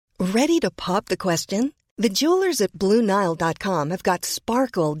Ready to pop the question? The jewelers at BlueNile.com have got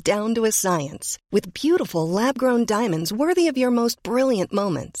sparkle down to a science with beautiful lab-grown diamonds worthy of your most brilliant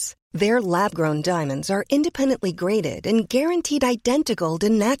moments. Their lab-grown diamonds are independently graded and guaranteed identical to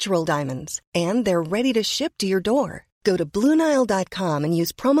natural diamonds, and they're ready to ship to your door. Go to BlueNile.com and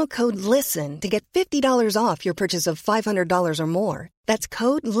use promo code LISTEN to get $50 off your purchase of $500 or more. That's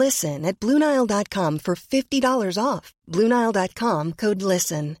code LISTEN at BlueNile.com for $50 off. BlueNile.com, code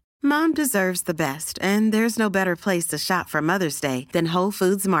LISTEN. Mom deserves the best, and there's no better place to shop for Mother's Day than Whole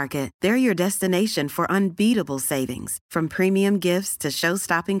Foods Market. They're your destination for unbeatable savings, from premium gifts to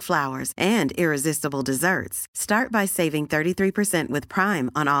show-stopping flowers and irresistible desserts. Start by saving 33% with Prime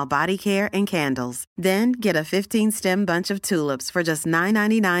on all body care and candles. Then get a 15-stem bunch of tulips for just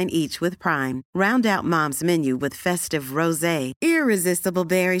 $9.99 each with Prime. Round out Mom's menu with festive rosé, irresistible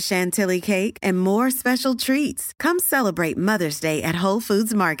berry chantilly cake, and more special treats. Come celebrate Mother's Day at Whole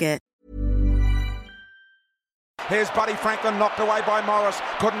Foods Market. Here's Buddy Franklin, knocked away by Morris.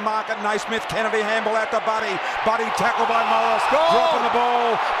 Couldn't mark it. Naismith, Kennedy handball out to Buddy. Buddy tackled by Morris. Dropping the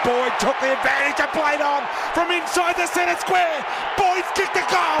ball. Boyd took the advantage and played on from inside the centre square. Boyd's kicked the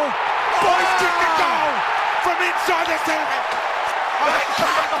goal. Boyd's kicked the goal from inside the centre. I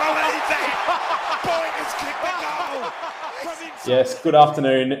can't believe that. Boyd has kicked the goal. Yes, good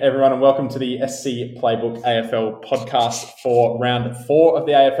afternoon, everyone, and welcome to the SC Playbook AFL podcast for round 4 of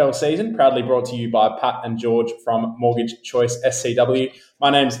the AFL season, proudly brought to you by Pat and George from Mortgage Choice SCW. My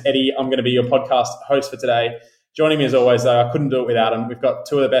name's Eddie. I'm going to be your podcast host for today. Joining me as always, though, I couldn't do it without him. We've got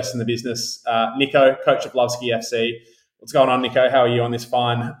two of the best in the business. Nico, coach of Lovesky FC. What's going on, Nico? How are you on this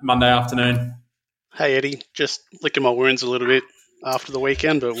fine Monday afternoon? Hey, Eddie. Just licking my wounds a little bit after the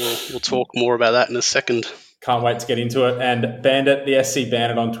weekend, but we'll talk more about that in a second. Can't wait to get into it. And Bandit, the SC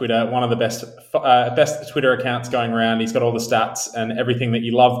Bandit on Twitter, one of the best Twitter accounts going around. He's got all the stats and everything that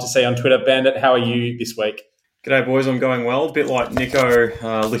you love to see on Twitter. Bandit, how are you this week? G'day, boys. I'm going well. A bit like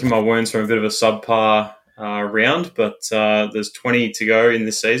Nico, licking my wounds from a bit of a subpar round, but there's 20 to go in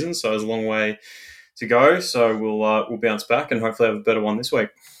this season, so there's a long way to go. So we'll bounce back and hopefully have a better one this week.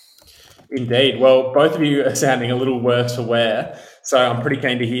 Indeed. Well, both of you are sounding a little worse for wear. So I'm pretty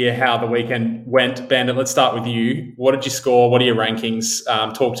keen to hear how the weekend went. Bandit, let's start with you. What did you score? What are your rankings?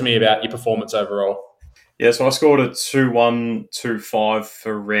 Talk to me about your performance overall. Yeah, so I scored a 2-1-2-5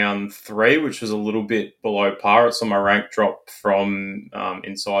 for round 3, which was a little bit below par. It's on my rank drop from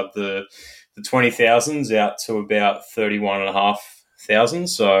inside the 20,000s out to about 31,500.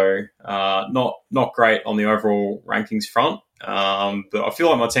 So not great on the overall rankings front. But I feel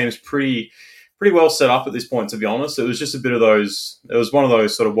like my team's pretty well set up at this point, to be honest. It was just a bit of those, it was one of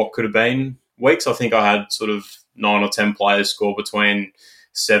those sort of what could have been weeks. I think I had sort of 9 or 10 players score between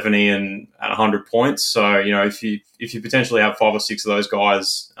 70 and 100 points. So, you know, if you potentially have 5 or 6 of those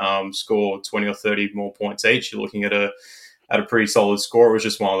guys score 20 or 30 more points each, you're looking at a pretty solid score. It was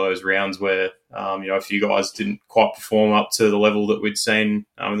just one of those rounds where, you know, a few guys didn't quite perform up to the level that we'd seen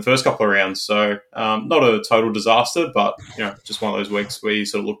in the first couple of rounds. So not a total disaster, but, you know, just one of those weeks where you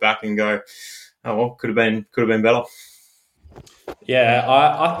sort of look back and go, oh, well, could have been better. Yeah,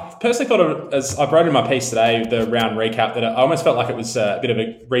 I personally thought, as I wrote in my piece today, the round recap, that I almost felt like it was a bit of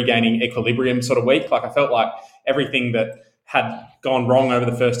a regaining equilibrium sort of week. Like I felt like everything that had gone wrong over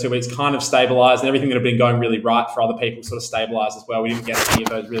the first 2 weeks kind of stabilised, and everything that had been going really right for other people sort of stabilised as well. We didn't get any of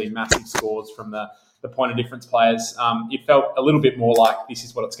those really massive scores from the point of difference players. It felt a little bit more like this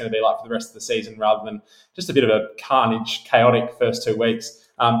is what it's going to be like for the rest of the season rather than just a bit of a carnage, chaotic first 2 weeks.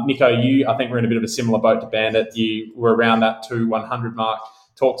 Nico, I think we're in a bit of a similar boat to Bandit. You were around that 2-100 mark.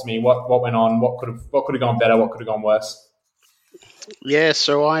 Talk to me. What went on? What could have gone better? What could have gone worse? Yeah,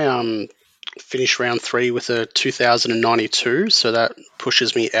 so I finished round 3 with a 2,092, so that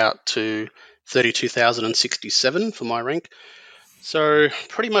pushes me out to 32,067 for my rank. So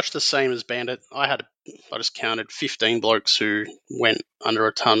pretty much the same as Bandit. I just counted 15 blokes who went under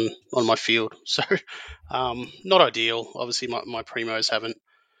a ton on my field. So not ideal. Obviously, my primos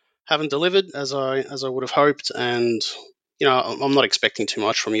haven't delivered as I would have hoped, and you know I'm not expecting too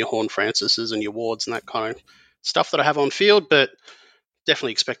much from your Horn Francises and your Wards and that kind of stuff that I have on field, but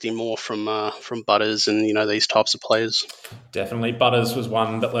definitely expecting more from Butters and you know these types of players. Definitely, Butters was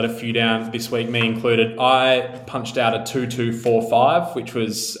one that let a few down this week, me included. I punched out a 2-2-4-5, which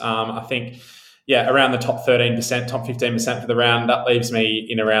was I think around the top 13%, top 15% for the round. That leaves me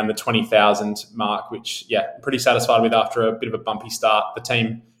in around the 20,000 mark, which I'm pretty satisfied with after a bit of a bumpy start. The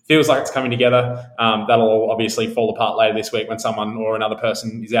team feels like it's coming together. That'll obviously fall apart later this week when someone or another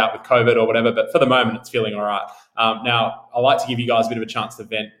person is out with COVID or whatever. But for the moment, it's feeling all right. Now, I like to give you guys a bit of a chance to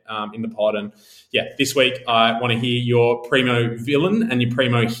vent in the pod. And yeah, this week I want to hear your primo villain and your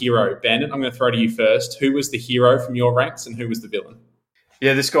primo hero. Bandit, I'm going to throw to you first. Who was the hero from your ranks and who was the villain?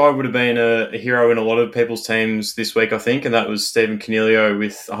 Yeah, this guy would have been a hero in a lot of people's teams this week, I think, and that was Stephen Coniglio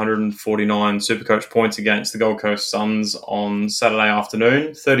with 149 Supercoach points against the Gold Coast Suns on Saturday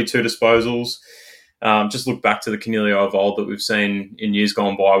afternoon, 32 disposals. Just look back to the Coniglio of old that we've seen in years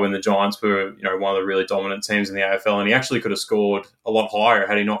gone by when the Giants were, one of the really dominant teams in the AFL, and he actually could have scored a lot higher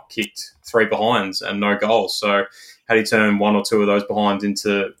had he not kicked 3 behinds and no goals. So had he turned 1 or 2 of those behinds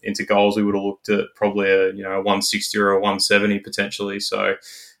into goals, we would have looked at probably a 160 or a 170 potentially. So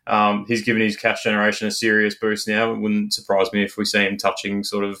he's given his cash generation a serious boost now. It wouldn't surprise me if we see him touching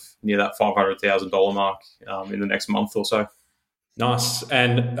sort of near that $500,000 mark in the next month or so. Nice.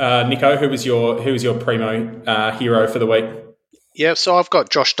 And Nico, who was your primo hero for the week? Yeah, so I've got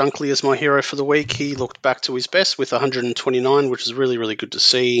Josh Dunkley as my hero for the week. He looked back to his best with 129, which is really, really good to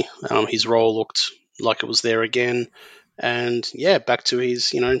see. His role looked like it was there again. And yeah, back to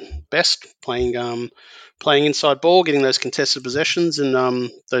his, best, playing inside ball, getting those contested possessions and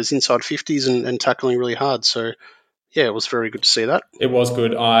those inside 50s and tackling really hard. So yeah, it was very good to see that. It was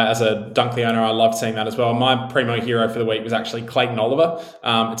good. As a Dunkley owner, I loved seeing that as well. My primo hero for the week was actually Clayton Oliver.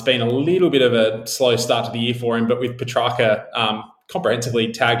 It's been a little bit of a slow start to the year for him, but with Petrarca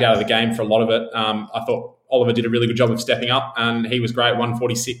comprehensively tagged out of the game for a lot of it, I thought Oliver did a really good job of stepping up, and he was great,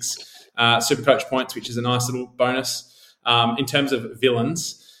 146 Supercoach points, which is a nice little bonus. In terms of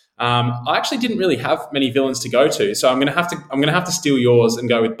villains, I actually didn't really have many villains to go to, so I'm going to have to steal yours and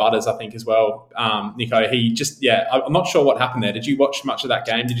go with Butters, I think, as well. Nico, I'm not sure what happened there. Did you watch much of that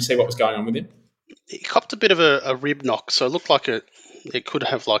game? Did you see what was going on with him? He copped a bit of a rib knock, so it looked like it could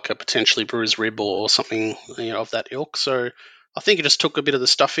have like a potentially bruised rib or something of that ilk. So I think it just took a bit of the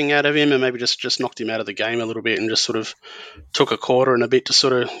stuffing out of him and maybe just knocked him out of the game a little bit and just sort of took a quarter and a bit to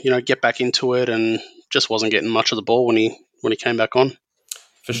sort of get back into it, and just wasn't getting much of the ball when he came back on.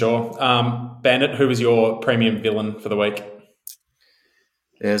 For sure. Bandit, who was your premium villain for the week?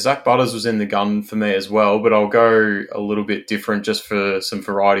 Yeah, Zach Butters was in the gun for me as well, but I'll go a little bit different just for some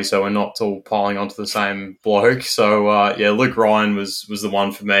variety so we're not all piling onto the same bloke. So, Luke Ryan was the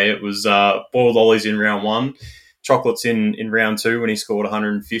one for me. It was boiled ollies in round 1, chocolates in round 2 when he scored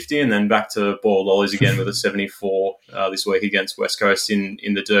 150, and then back to boiled ollies again with a 74 this week against West Coast in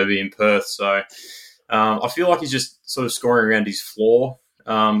the Derby in Perth. So I feel like he's just sort of scoring around his floor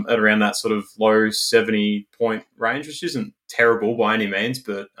at around that sort of low 70-point range, which isn't terrible by any means,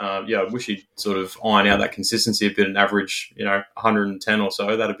 but I wish he'd sort of iron out that consistency a bit and average 110 or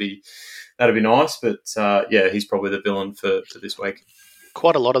so. That'd be nice, but he's probably the villain for this week.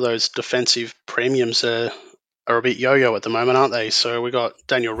 Quite a lot of those defensive premiums are a bit yo-yo at the moment, aren't they? So we got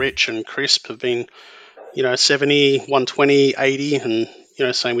Daniel Rich and Crisp have been 70, 120, 80,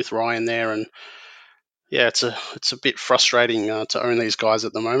 and same with Ryan there. And yeah, it's a bit frustrating to own these guys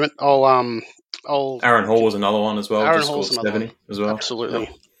at the moment. Aaron Hall was another one as well. Aaron just Hall's scored another 70 one. as well. Absolutely.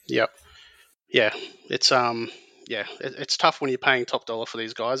 Yep. Yeah. It's tough when you're paying top dollar for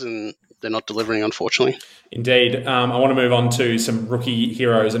these guys and they're not delivering, unfortunately. Indeed. I want to move on to some rookie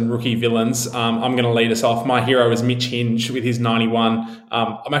heroes and rookie villains. I'm going to lead us off. My hero is Mitch Hinge with his 91.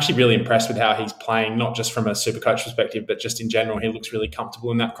 I'm actually really impressed with how he's playing, not just from a Supercoach perspective, but just in general. He looks really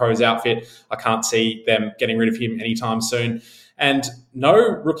comfortable in that Crows outfit. I can't see them getting rid of him anytime soon. And no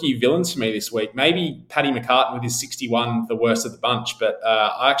rookie villains for me this week. Maybe Paddy McCartan with his 61, the worst of the bunch. But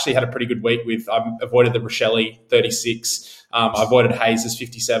I actually had a pretty good week I avoided the Rochelle 36. I avoided Hayes'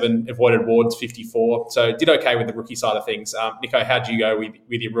 57, avoided Ward's 54. So did okay with the rookie side of things. Nico, how'd you go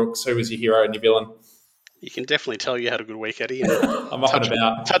with your rooks? Who was your hero and your villain? You can definitely tell you had a good week, Eddie. I'm up and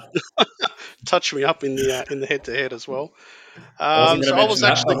about. Touch me up in the head-to-head as well. I wasn't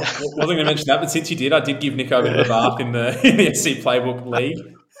going to mention that, but since you did, I did give Nico a bit of a bath in the SC Playbook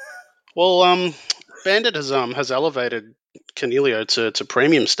League. Well, Bandit has elevated Coniglio to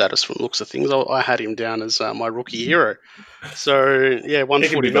premium status from the looks of things. I had him down as my rookie hero. So, yeah,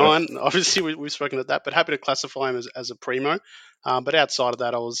 149. Obviously, we've spoken at that, but happy to classify him as a primo. But outside of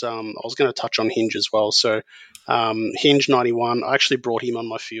that, I was going to touch on Hinge as well. So, Hinge 91, I actually brought him on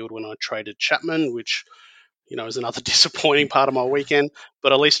my field when I traded Chapman, which is another disappointing part of my weekend,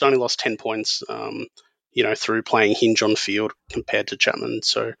 but at least I only lost 10 points, through playing Hinge on field compared to Chapman.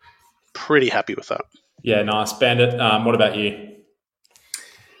 So pretty happy with that. Yeah, nice. Bandit, what about you?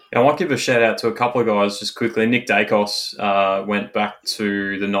 I might give a shout out to a couple of guys just quickly. Nick Dacos went back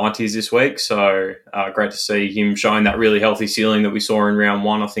to the 90s this week, so great to see him showing that really healthy ceiling that we saw in round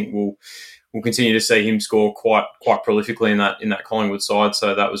one. I think we'll continue to see him score quite prolifically in that Collingwood side,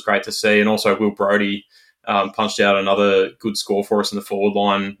 so that was great to see. And also Will Brodie punched out another good score for us in the forward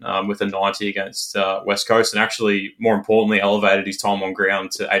line with a 90 against West Coast, and actually, more importantly, elevated his time on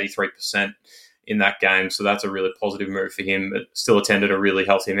ground to 83% in that game. So that's a really positive move for him. But still attended a really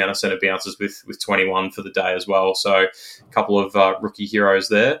healthy amount of centre bounces with 21 for the day as well. So a couple of rookie heroes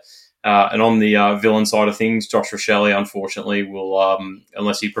there. And on the villain side of things, Josh Rochelle, unfortunately, will,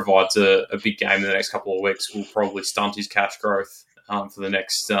 unless he provides a big game in the next couple of weeks, will probably stunt his cash growth for the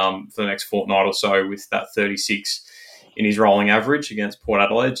next fortnight or so with that 36 in his rolling average against Port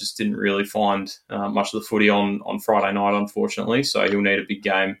Adelaide. Just didn't really find much of the footy on Friday night, unfortunately. So he'll need a big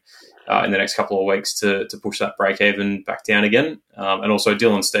game in the next couple of weeks to push that break-even back down again. And also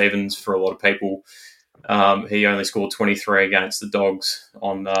Dylan Stephens, for a lot of people, he only scored 23 against the Dogs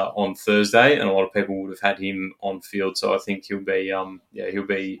on Thursday, and a lot of people would have had him on field. So I think he'll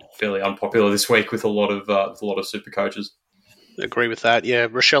be fairly unpopular this week with a lot of super coaches. Agree with that. Yeah,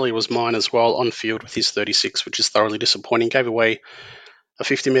 Rochelle was mine as well on field with his 36, which is thoroughly disappointing. Gave away a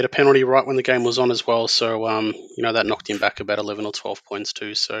 50-metre penalty right when the game was on as well. So, that knocked him back about 11 or 12 points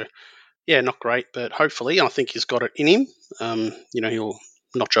too. So, yeah, not great, but hopefully I think he's got it in him. He'll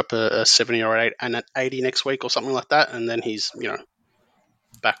notch up a 70 or an 80 next week or something like that, and then he's,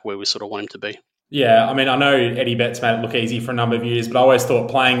 back where we sort of want him to be. Yeah, I mean, I know Eddie Betts made it look easy for a number of years, but I always thought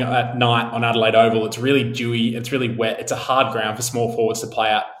playing at night on Adelaide Oval, it's really dewy, it's really wet, it's a hard ground for small forwards to play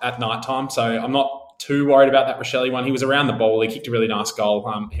at night time. So I'm not too worried about that Rochelle one. He was around the ball, he kicked a really nice goal.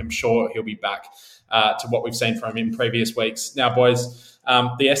 I'm sure he'll be back to what we've seen from him in previous weeks. Now, boys,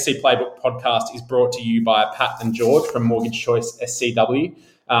 the SC Playbook podcast is brought to you by Pat and George from Mortgage Choice SCW.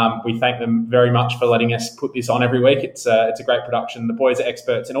 We thank them very much for letting us put this on every week. It's a great production. The boys are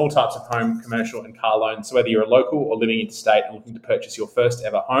experts in all types of home, commercial and car loans. So whether you're a local or living interstate and looking to purchase your first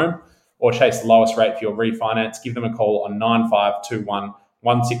ever home or chase the lowest rate for your refinance, give them a call on 9521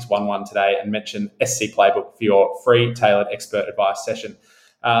 1611 today and mention SC Playbook for your free tailored expert advice session.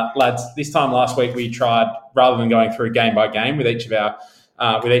 Lads, this time last week we tried, rather than going through game by game with each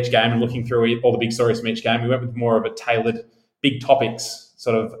game and looking through all the big stories from each game, we went with more of a tailored big topics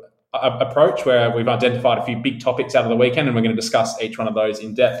sort of approach where we've identified a few big topics out of the weekend and we're going to discuss each one of those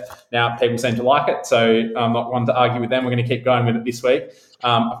in depth. Now, people seem to like it, so I'm not one to argue with them. We're going to keep going with it this week.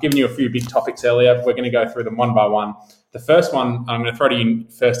 I've given you a few big topics earlier. We're going to go through them one by one. The first one I'm going to throw to you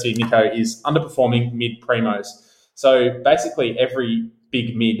first, Nico, is underperforming mid-primos. So basically every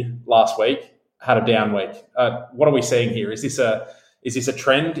big mid last week had a down week. What are we seeing here? Is this a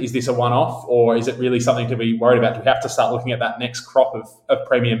trend? Is this a one-off? Or is it really something to be worried about? Do we have to start looking at that next crop of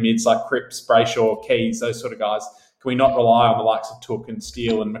premium mids like Cripps, Brayshaw, Keys, those sort of guys? Can we not rely on the likes of Took and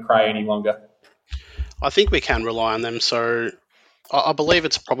Steele and McRae any longer? I think we can rely on them. So I believe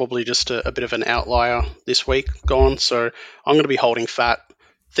it's probably just a bit of an outlier this week gone. So I'm going to be holding fat.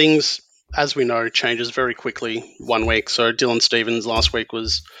 Things, as we know, changes very quickly 1 week. So Dylan Stephens last week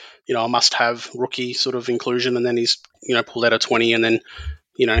was, a must-have rookie sort of inclusion, and then he's, pulled out a 20, and then,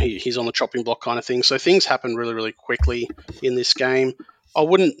 he's on the chopping block kind of thing. So things happen really, really quickly in this game. I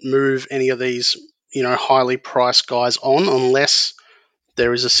wouldn't move any of these, highly priced guys on unless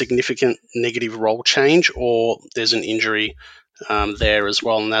there is a significant negative role change or there's an injury there as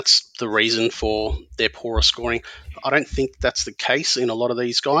well, and that's the reason for their poorer scoring. I don't think that's the case in a lot of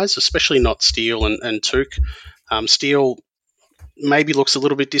these guys, especially not Steele and Took. Steele maybe looks a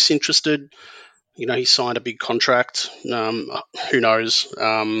little bit disinterested. He signed a big contract. Who knows?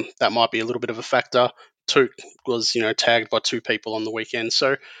 That might be a little bit of a factor. Took was, tagged by 2 people on the weekend.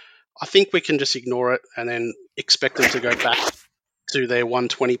 So I think we can just ignore it and then expect them to go back to their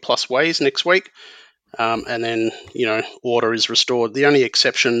 120 plus ways next week. And then, order is restored. The only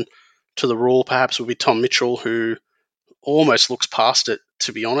exception to the rule perhaps would be Tom Mitchell, who almost looks past it,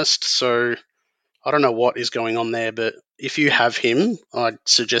 to be honest. So I don't know what is going on there, but if you have him, I'd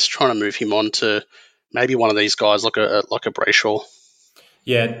suggest trying to move him on to maybe one of these guys like a Brayshaw.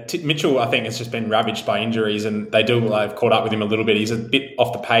 Yeah, Mitchell, I think, has just been ravaged by injuries, and they have caught up with him a little bit. He's a bit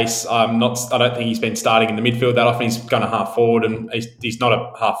off the pace. I don't think he's been starting in the midfield that often. He's gone a half forward, and he's not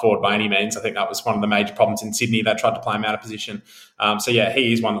a half forward by any means. I think that was one of the major problems in Sydney. They tried to play him out of position.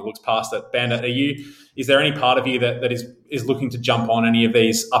 He is one that looks past it. Bandit, is there any part of you that is looking to jump on any of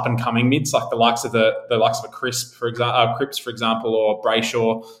these up and coming mids, like the likes of a Cripps, for example, or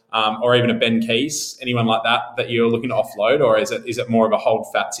Brayshaw, or even a Ben Keys, anyone like that you're looking to offload, or is it more of a hold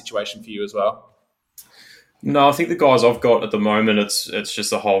fat situation for you as well? No, I think the guys I've got at the moment, it's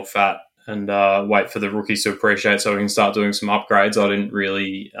just a hold fat and wait for the rookies to appreciate so we can start doing some upgrades. I didn't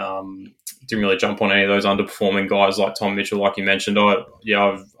really jump on any of those underperforming guys like Tom Mitchell, like you mentioned. I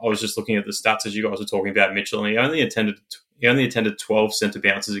was just looking at the stats as you guys were talking about Mitchell, and he only attended 12 centre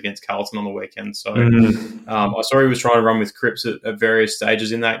bounces against Carlton on the weekend. So I saw he was trying to run with Cripps at various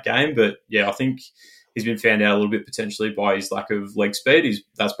stages in that game, but yeah, I think he's been found out a little bit potentially by his lack of leg speed.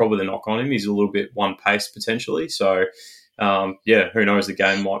 That's probably the knock on him. He's a little bit one pace potentially. So who knows? The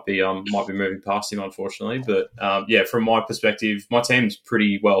game might be moving past him, unfortunately. But from my perspective, my team's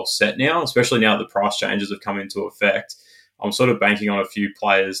pretty well set now, especially now that the price changes have come into effect. I'm sort of banking on a few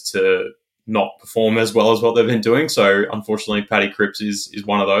players to not perform as well as what they've been doing. So unfortunately, Paddy Cripps is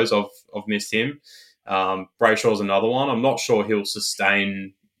one of those. I've missed him. Brayshaw's another one. I'm not sure he'll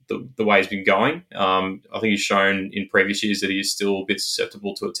sustain the way he's been going. I think he's shown in previous years that he is still a bit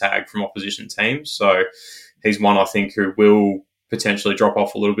susceptible to a tag from opposition teams. So he's one I think who will potentially drop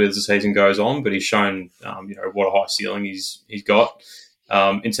off a little bit as the season goes on, but he's shown what a high ceiling he's got.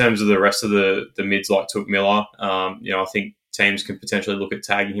 In terms of the rest of the mids like Took Miller, I think teams can potentially look at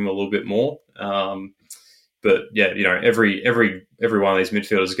tagging him a little bit more. But yeah, every one of these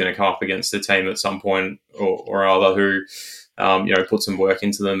midfielders is going to come up against a team at some point or other who put some work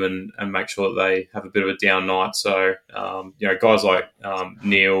into them and make sure that they have a bit of a down night. So, guys like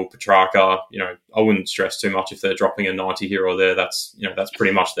Neil, Petrarca, I wouldn't stress too much if they're dropping a 90 here or there. That's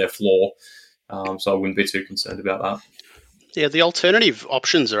pretty much their floor. So I wouldn't be too concerned about that. Yeah, the alternative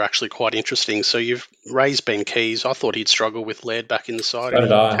options are actually quite interesting. So you've raised Ben Keys. I thought he'd struggle with Laird back in the side. So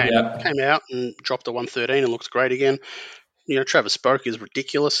did I, came out and dropped to 113 and looks great again. Travis Spoke is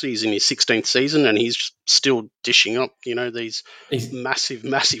ridiculous. He's in his 16th season and he's still dishing up, these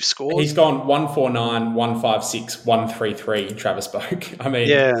massive scores. He's gone 149, 156, 133, Travis Spoke. I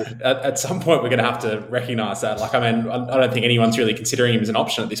mean, at some point we're going to have to recognise that. I don't think anyone's really considering him as an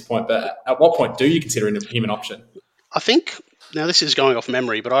option at this point, but at what point do you consider him an option? I think, now this is going off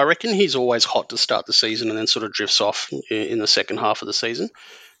memory, but I reckon he's always hot to start the season and then sort of drifts off in the second half of the season.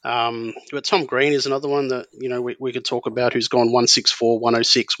 But Tom Green is another one that we could talk about, who's gone 164,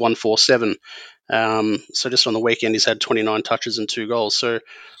 106, 147. So just on the weekend, he's had 29 touches and 2 goals. So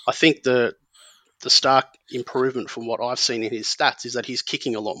I think the stark improvement from what I've seen in his stats is that he's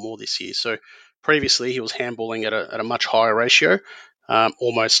kicking a lot more this year. So previously he was handballing at a much higher ratio,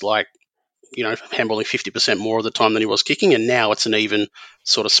 almost like handballing 50% more of the time than he was kicking, and now it's an even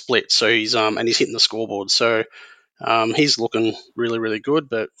sort of split. So he's hitting the scoreboard. So he's looking really, really good,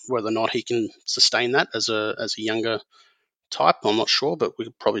 but whether or not he can sustain that as a younger type, I'm not sure, but we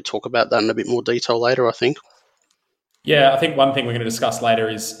could probably talk about that in a bit more detail later, I think. Yeah, I think one thing we're going to discuss later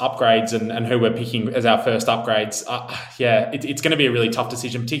is upgrades and who we're picking as our first upgrades. It's going to be a really tough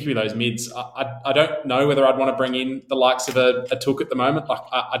decision, particularly those mids. I don't know whether I'd want to bring in the likes of a Took at the moment.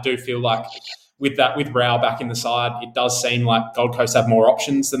 I do feel like with Rao back in the side, it does seem like Gold Coast have more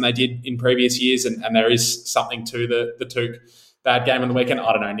options than they did in previous years, and there is something to the Took bad game on the weekend.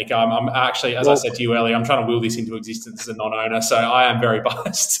 I don't know, Nick. I'm actually, as I said to you earlier, I'm trying to will this into existence as a non-owner, so I am very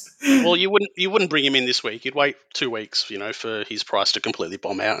biased. Well, you wouldn't bring him in this week. You'd wait 2 weeks, for his price to completely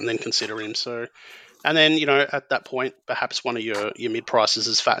bomb out and then consider him. So, and then at that point, perhaps one of your mid prices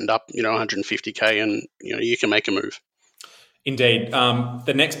is fattened up, 150k, and you can make a move. Indeed.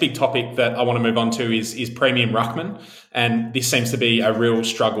 The next big topic that I want to move on to is premium ruckman, and this seems to be a real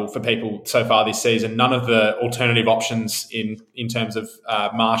struggle for people so far this season. None of the alternative options in terms of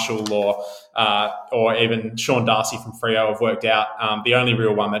Marshall or even Sean Darcy from Freo have worked out. The only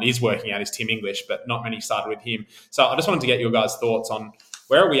real one that is working out is Tim English, but not many started with him. So I just wanted to get your guys' thoughts on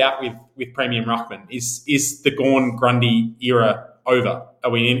where are we at with premium ruckman? Is the Gawn-Grundy era over? Do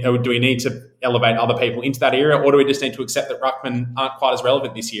we need to elevate other people into that era, or do we just need to accept that ruckman aren't quite as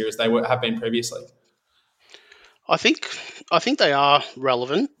relevant this year as they have been previously? I think they are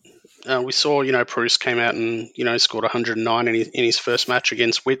relevant. We saw, Bruce came out and scored 109 in his first match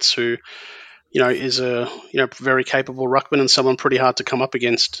against Wits, who is a very capable ruckman and someone pretty hard to come up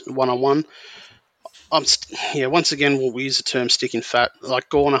against one-on-one. Once again, we'll use the term sticking fat. Like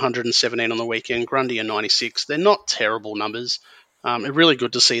Gawn 117 on the weekend, Grundy a 96. They're not terrible numbers. It's really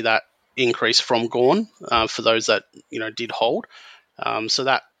good to see that increase from Gawn for those that did hold. So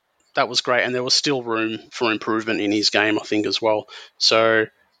that was great, and there was still room for improvement in his game, I think, as well. So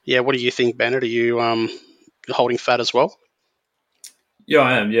what do you think, Bennett? Are you holding fat as well? Yeah,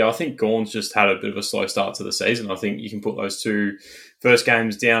 I am. Yeah, I think Gawn's just had a bit of a slow start to the season. I think you can put those 2 first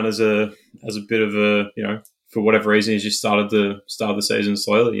games down as a bit of a for whatever reason, he's just started the season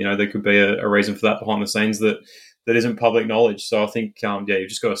slowly. There could be a reason for that behind the scenes that that isn't public knowledge. So I think, you've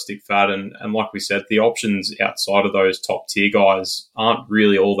just got to stick fat. And like we said, the options outside of those top tier guys aren't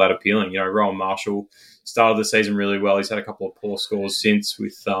really all that appealing. Rowan Marshall started the season really well. He's had a couple of poor scores since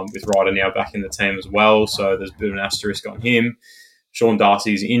with Ryder now back in the team as well. So there's a bit of an asterisk on him. Sean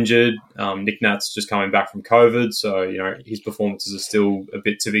Darcy's injured. Nick Nat's just coming back from COVID. So, his performances are still a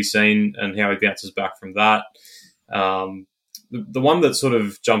bit to be seen and how he bounces back from that. The one that sort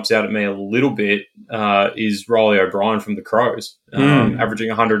of jumps out at me a little bit is Riley O'Brien from the Crows, averaging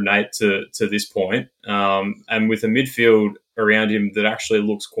 108 to this point. And with a midfield around him that actually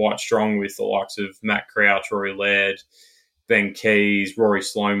looks quite strong with the likes of Matt Crouch, Rory Laird, Ben Keys, Rory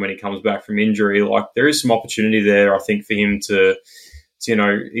Sloane when he comes back from injury. Like, there is some opportunity there, I think, for him to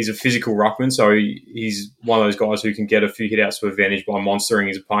he's a physical ruckman, so he's one of those guys who can get a few hit-outs to advantage by monstering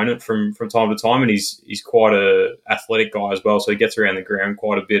his opponent from time to time, and he's quite a athletic guy as well, so he gets around the ground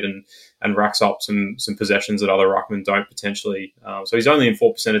quite a bit and racks up some possessions that other ruckmen don't potentially. So he's only in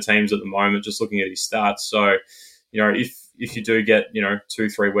 4% of teams at the moment, just looking at his stats. So, if you do get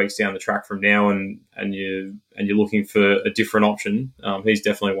 2-3 weeks down the track from now and you're looking for a different option, he's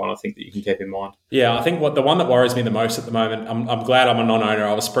definitely one I think that you can keep in mind. Yeah, I think the one that worries me the most at the moment, I'm glad I'm a non-owner.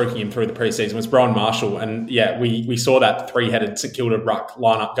 I was spruiking him through the preseason, was Brian Marshall, and we saw that three-headed St Kilda ruck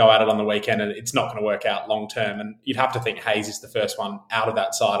lineup go at it on the weekend, and it's not going to work out long term. And you'd have to think Hayes is the first one out of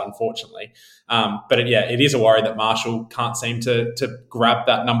that side, unfortunately. But it is a worry that Marshall can't seem to grab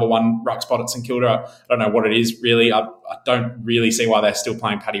that number one ruck spot at St Kilda. I don't know what it is really. I don't really see why they're still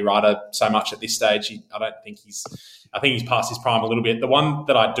playing Paddy Ryder so much at this stage. I think he's past his prime a little bit. The one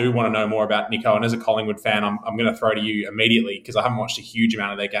that I do want to know more about, Nico, and as a Collingwood fan, I'm going to throw to you immediately because I haven't watched a huge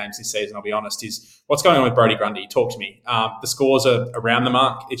amount of their games this season, I'll be honest, is what's going on with Brodie Grundy? Talk to me. The scores are around the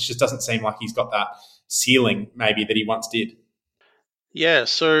mark. It just doesn't seem like he's got that ceiling maybe that he once did. Yeah,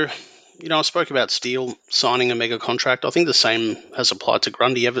 so, I spoke about Steele signing a mega contract. I think the same has applied to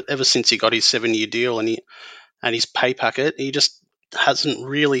Grundy ever since he got his 7-year deal and his pay packet. He just hasn't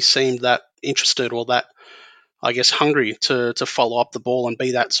really seemed that interested or that, I guess, hungry to follow up the ball and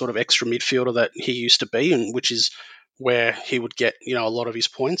be that sort of extra midfielder that he used to be, and which is where he would get, a lot of his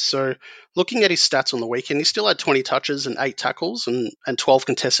points. So looking at his stats on the weekend, he still had 20 touches and 8 tackles and 12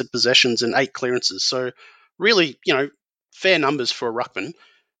 contested possessions and 8 clearances. So really, fair numbers for a ruckman.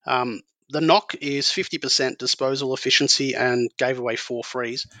 The knock is 50% disposal efficiency and gave away 4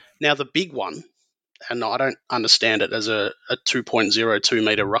 frees. Now the big one, and I don't understand it as a 2.02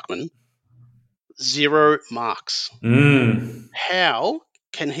 metre ruckman, 0 marks. How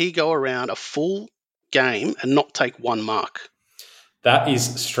can he go around a full game and not take 1 mark? That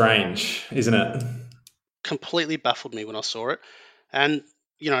is strange, isn't it? Completely baffled me when I saw it. And,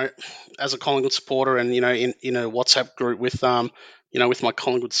 as a Collingwood supporter and, in a WhatsApp group with, with my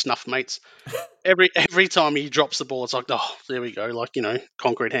Collingwood snuff mates, every time he drops the ball, it's like, oh, there we go, like,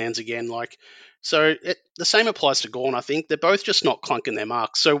 concrete hands again. Like, so the same applies to Gawn, I think. They're both just not clunking their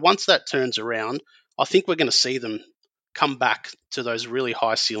marks. So once that turns around, I think we're going to see them come back to those really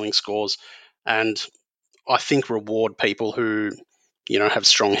high ceiling scores and I think reward people who, have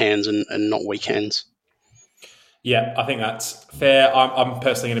strong hands and not weak hands. Yeah, I think that's fair. I'm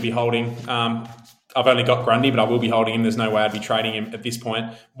personally going to be holding. I've only got Grundy, but I will be holding him. There's no way I'd be trading him at this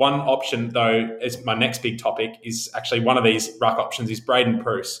point. One option, though, is my next big topic, is actually one of these ruck options is Braden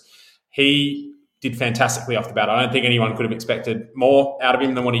Bruce. He did fantastically off the bat. I don't think anyone could have expected more out of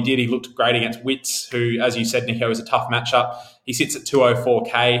him than what he did. He looked great against Witts, who, as you said, Nico, is a tough matchup. He sits at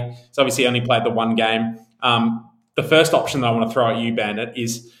 204K. So obviously only played the one game. The first option that I want to throw at you, Bandit,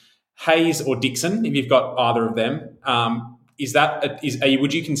 is Hayes or Dixon, if you've got either of them.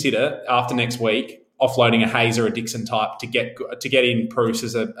 Would you consider after next week offloading a Hayes or a Dixon type to get in Bruce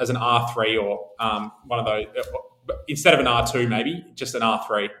as an R3 or one of those instead of an R2, maybe just an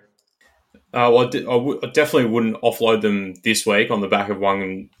R3? I definitely wouldn't offload them this week on the back of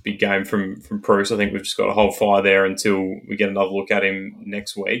one big game from Bruce. I think we've just got to hold fire there until we get another look at him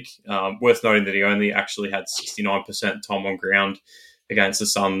next week. Worth noting that he only actually had 69% time on ground against the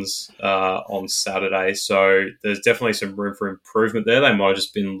Suns on Saturday. So there's definitely some room for improvement there. They might have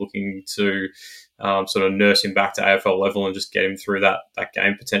just been looking to sort of nurse him back to AFL level and just get him through that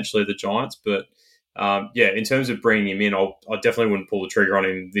game, potentially, the Giants. But in terms of bringing him in, I definitely wouldn't pull the trigger on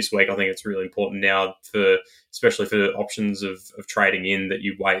him this week. I think it's really important now, especially for the options of trading in, that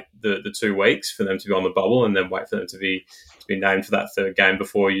you wait the 2 weeks for them to be on the bubble and then wait for them to be named for that third game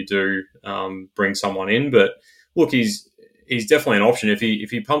before you do bring someone in. But look, he's definitely an option. If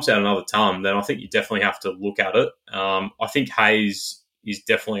he pumps out another ton, then I think you definitely have to look at it. I think Hayes is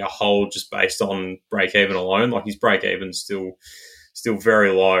definitely a hold just based on break even alone. Like, his break even's still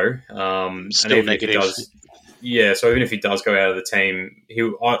very low. Still negative. Yeah, so even if he does go out of the team,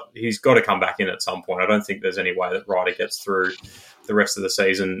 he's got to come back in at some point. I don't think there's any way that Ryder gets through the rest of the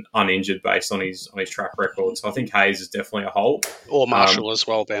season uninjured based on his track record. So I think Hayes is definitely a hole. Or Marshall as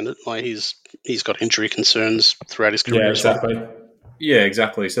well, Bandit. Like he's got injury concerns throughout his career as well. Yeah,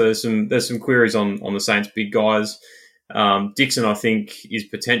 exactly. So there's some queries on the Saints' big guys. Dixon, I think, is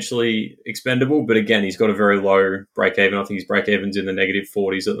potentially expendable, but again, he's got a very low break even. I think his break even's in the negative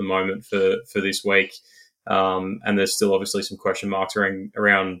 40s at the moment for this week. And there's still obviously some question marks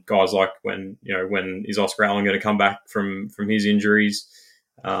around guys like when is Oscar Allen going to come back from his injuries?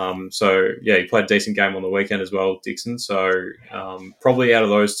 So yeah, he played a decent game on the weekend as well, Dixon. So probably out of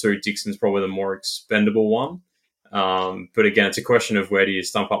those two, Dixon's probably the more expendable one. But again, it's a question of where do you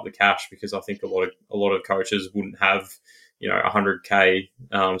stump up the cash, because I think a lot of coaches wouldn't have 100K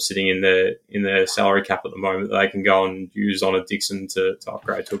sitting in their salary cap at the moment that they can go and use on a Dixon to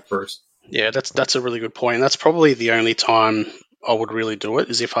upgrade to a Bruce. Yeah, that's a really good point. That's probably the only time I would really do it,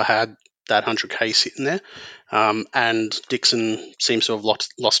 is if I had that 100K sitting there. And Dixon seems to have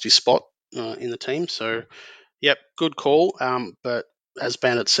lost his spot in the team. So, yep, good call. But as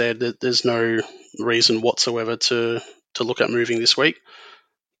Bandit said, there's no reason whatsoever to look at moving this week.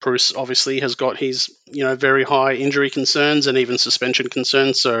 Bruce obviously has got his very high injury concerns and even suspension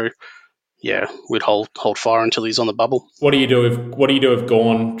concerns. So, yeah, we'd hold fire until he's on the bubble. What do you do if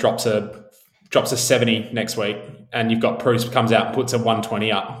Gawn drops a 70 next week, and you've got Bruce comes out and puts a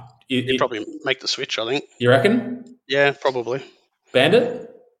 120 up? You'd probably make the switch, I think. You reckon? Yeah, probably. Bandit?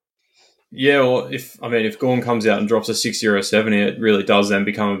 Yeah, well, if Gawn comes out and drops a 60 or a 70, it really does then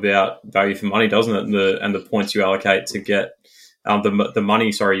become about value for money, doesn't it? And the points you allocate to get the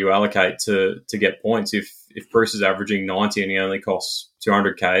money, you allocate to get points. If Bruce is averaging 90 and he only costs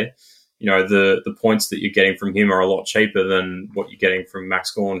 200K, the points that you're getting from him are a lot cheaper than what you're getting from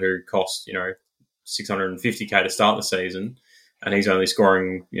Max Gawn, who costs 650K to start the season, and he's only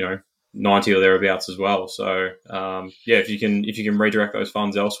scoring 90 or thereabouts as well. So if you can redirect those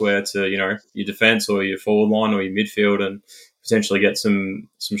funds elsewhere to your defence or your forward line or your midfield and potentially get some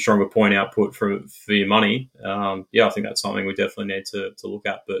stronger point output for your money, I think that's something we definitely need to look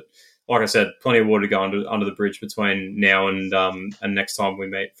at. But like I said, plenty of water to go under the bridge between now and next time we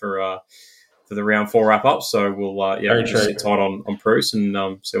meet for the round 4 wrap up. So we'll just sit tight on Bruce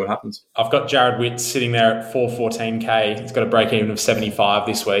and see what happens. I've got Jared Witt sitting there at 414K. He's got a break even of 75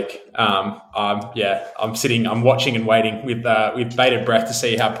 this week. I'm watching and waiting with bated breath to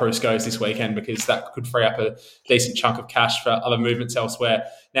see how Bruce goes this weekend, because that could free up a decent chunk of cash for other movements elsewhere.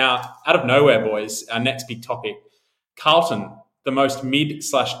 Now, out of nowhere, boys, our next big topic, Carlton, the most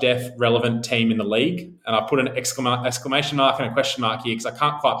mid/def relevant team in the league. And I put an exclamation mark and a question mark here because I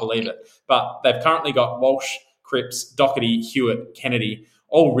can't quite believe it. But they've currently got Walsh, Cripps, Doherty, Hewitt, Kennedy,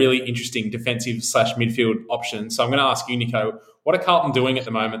 all really interesting defensive/midfield options. So I'm going to ask you, Nico, what are Carlton doing at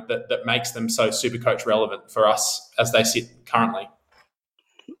the moment that makes them so Supercoach relevant for us as they sit currently?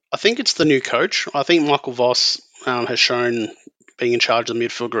 I think it's the new coach. I think Michael Voss has shown, being in charge of the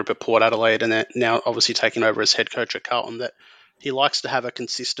midfield group at Port Adelaide and now obviously taking over as head coach at Carlton, that he likes to have a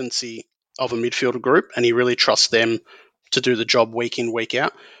consistency of a midfield group, and he really trusts them to do the job week in, week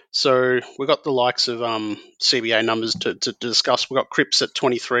out. So we've got the likes of CBA numbers to discuss. We've got Cripps at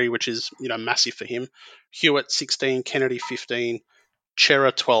 23, which is massive for him. Hewitt 16, Kennedy 15,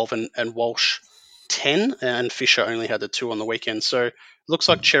 Chera 12, and Walsh 10, and Fisher only had the 2 on the weekend. So it looks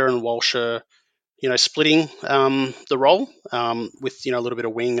like Chera and Walsh are splitting the role with a little bit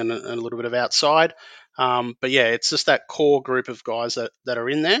of wing and a little bit of outside. But yeah, it's just that core group of guys that are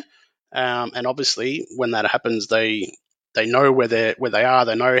in there. And obviously, when that happens, they know where they are.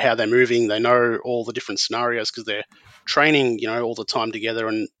 They know how they're moving. They know all the different scenarios because they're training, all the time together,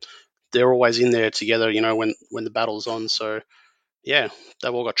 and they're always in there together. When the battle's on. So yeah,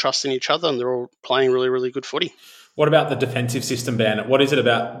 they've all got trust in each other, and they're all playing really, really good footy. What about the defensive system, Bandit? What is it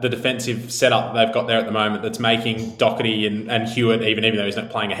about the defensive setup that they've got there at the moment that's making Doherty and Hewitt, even though he's not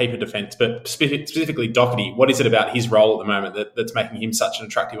playing a heap of defence, but specifically Doherty, what is it about his role at the moment that's making him such an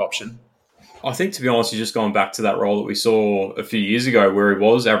attractive option? I think, to be honest, he's just gone back to that role that we saw a few years ago where he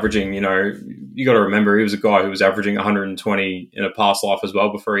was averaging, you got to remember, he was a guy who was averaging 120 in a past life as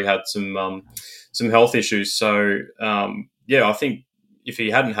well before he had some health issues. So, I think if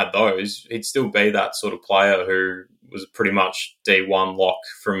he hadn't had those, he'd still be that sort of player who was pretty much D1 lock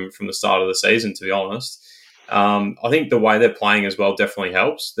from the start of the season, to be honest. I think the way they're playing as well definitely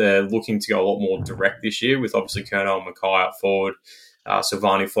helps. They're looking to go a lot more direct this year with obviously Curnow and Mackay out forward,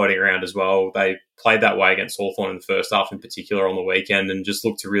 Silvani floating around as well. They played that way against Hawthorn in the first half in particular on the weekend and just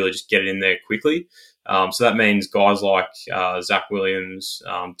looked to really just get it in there quickly. So that means guys like Zach Williams,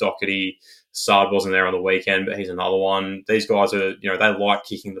 Doherty, Sard wasn't there on the weekend, but he's another one. These guys are, they like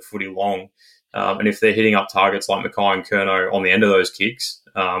kicking the footy long. And if they're hitting up targets like Mackay and Curnow on the end of those kicks,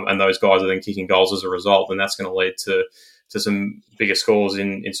 and those guys are then kicking goals as a result, then that's going to lead to some bigger scores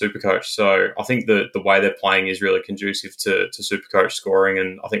in Supercoach. So I think the way they're playing is really conducive to Supercoach scoring,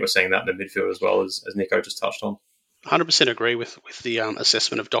 and I think we're seeing that in the midfield as well, as Nico just touched on. 100% agree with the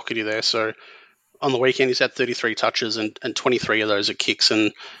assessment of Doherty there. So on the weekend, he's had 33 touches and 23 of those are kicks,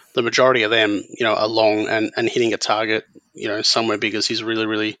 and the majority of them, are long and hitting a target, somewhere big, as he's really,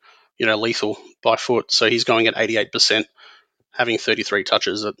 really, lethal by foot. So he's going at 88%, having 33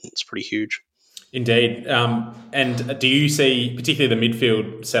 touches. It's pretty huge. Indeed. And do you see, particularly the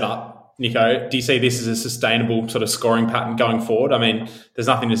midfield setup, Nico, do you see this as a sustainable sort of scoring pattern going forward? I mean, there's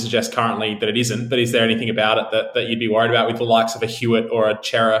nothing to suggest currently that it isn't, but is there anything about it that you'd be worried about with the likes of a Hewitt or a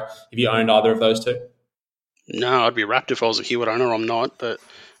Chera if you owned either of those two? No, I'd be wrapped if I was a Hewitt owner. I'm not, but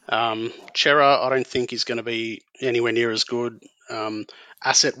Chera, I don't think is going to be anywhere near as good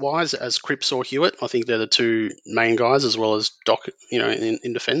asset-wise as Cripps or Hewitt. I think they're the two main guys, as well as Doc,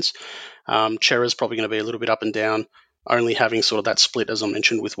 in defence. Chera's probably going to be a little bit up and down, only having sort of that split, as I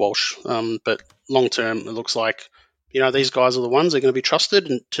mentioned, with Walsh. But long-term, it looks like, these guys are the ones that are going to be trusted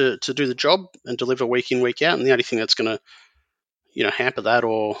and to do the job and deliver week in, week out. And the only thing that's going to, hamper that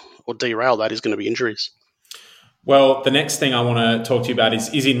or derail that is going to be injuries. Well, the next thing I want to talk to you about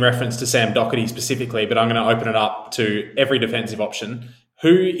is in reference to Sam Doherty specifically, but I'm going to open it up to every defensive option.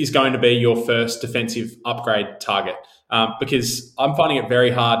 Who is going to be your first defensive upgrade target? Because I'm finding it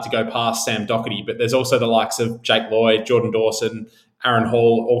very hard to go past Sam Doherty, but there's also the likes of Jake Lloyd, Jordan Dawson, Aaron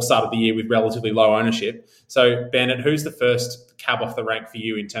Hall, all started the year with relatively low ownership. So, Bandit, who's the first cab off the rank for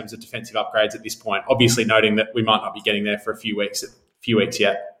you in terms of defensive upgrades at this point? Obviously, noting that we might not be getting there for a few weeks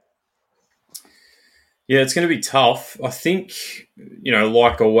yet. Yeah, it's going to be tough. I think,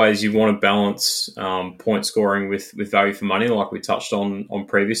 like always, you want to balance point scoring with value for money, like we touched on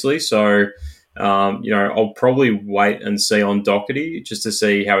previously. So, I'll probably wait and see on Doherty just to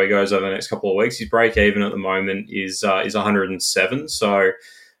see how he goes over the next couple of weeks. His break even at the moment is 107. So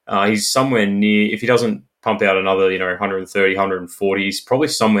he's somewhere near, if he doesn't pump out another, 130, 140, he's probably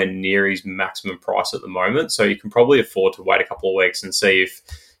somewhere near his maximum price at the moment. So you can probably afford to wait a couple of weeks and see if,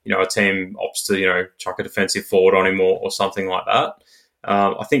 a team opts to, chuck a defensive forward on him or something like that.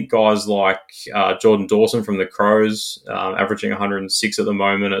 I think guys like Jordan Dawson from the Crows, averaging 106 at the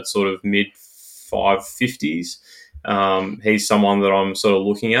moment at sort of mid 550s. He's someone that I'm sort of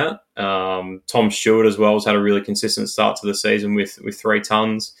looking at. Tom Stewart as well has had a really consistent start to the season with 3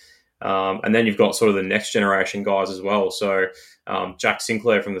 tons. And then you've got sort of the next generation guys as well. So Jack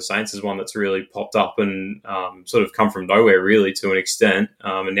Sinclair from the Saints is one that's really popped up and sort of come from nowhere really to an extent.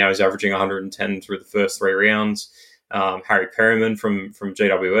 And now he's averaging 110 through the first 3 rounds. Harry Perryman from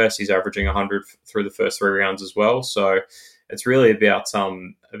GWS, he's averaging 100 through the first 3 rounds as well. So it's really about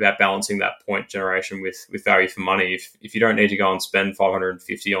balancing that point generation with value for money. If you don't need to go and spend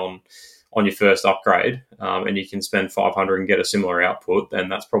 550 on your first upgrade, and you can spend 500 and get a similar output, then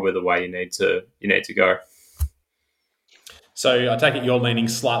that's probably the way you need to go. So I take it you're leaning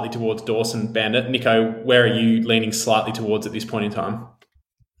slightly towards Dawson, Bandit. Nico, where are you leaning slightly towards at this point in time?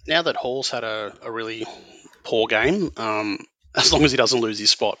 Now that Hall's had a really poor game, as long as he doesn't lose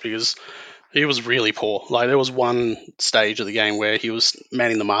his spot, because he was really poor. Like, there was one stage of the game where he was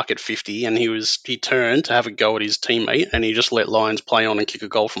manning the mark at 50 and he turned to have a go at his teammate and he just let Lyons play on and kick a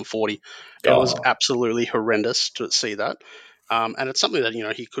goal from 40. It was absolutely horrendous to see that. And it's something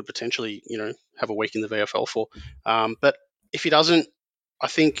that, he could potentially, have a week in the VFL for. But if he doesn't, I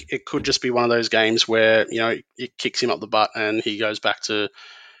think it could just be one of those games where, it kicks him up the butt and he goes back to,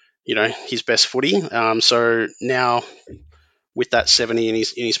 his best footy. So now with that 70 in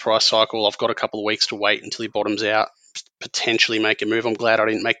his price cycle, I've got a couple of weeks to wait until he bottoms out, potentially make a move. I'm glad I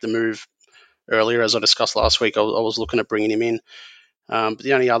didn't make the move earlier. As I discussed last week, I was looking at bringing him in. But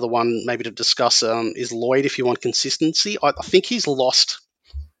the only other one maybe to discuss is Lloyd if you want consistency. I think he's lost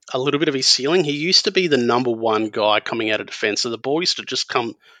a little bit of his ceiling. He used to be the number one guy coming out of defence. So the ball used to just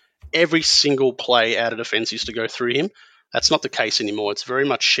come, every single play out of defence used to go through him. That's not the case anymore. It's very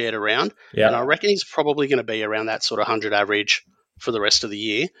much shared around. Yeah. And I reckon he's probably going to be around that sort of 100 average for the rest of the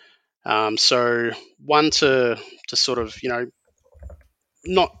year. So one to sort of,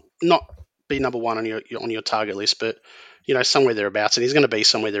 not be number one on your target list, but, somewhere thereabouts. And he's going to be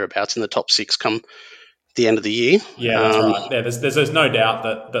somewhere thereabouts in the top 6 come the end of the year. Yeah, that's right. Yeah, there's no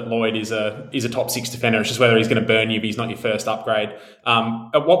doubt that Lloyd is a top 6 defender. It's just whether he's going to burn you if he's not your first upgrade.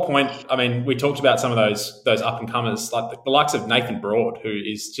 At what point? I mean, we talked about some of those up and comers, like the likes of Nathan Broad, who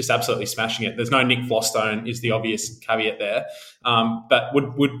is just absolutely smashing it. There's no Nick Flostone, is the obvious caveat there. But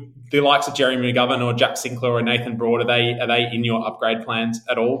would the likes of Jeremy McGovern or Jack Sinclair or Nathan Broad, are they in your upgrade plans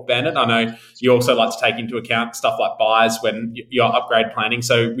at all, Bandit? I know you also like to take into account stuff like buys when you're upgrade planning.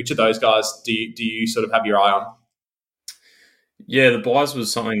 So which of those guys do you sort of have your eye on? Yeah, the buys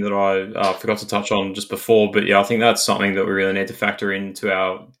was something that I forgot to touch on just before, but yeah, I think that's something that we really need to factor into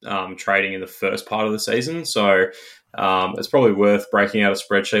our trading in the first part of the season. So it's probably worth breaking out a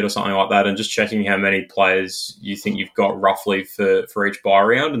spreadsheet or something like that and just checking how many players you think you've got roughly for each buy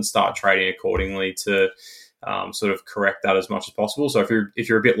round and start trading accordingly to sort of correct that as much as possible. So if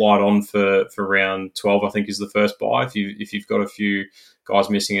you're a bit light on for round 12, I think is the first buy. If you've got a few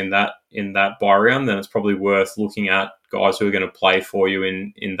guys missing in that buy round, then it's probably worth looking at guys who are going to play for you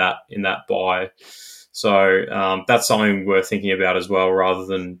in that buy. So that's something worth thinking about as well, rather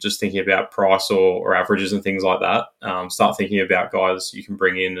than just thinking about price or averages and things like that. Start thinking about guys you can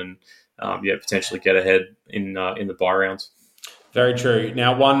bring in and potentially get ahead in the buy rounds. Very true.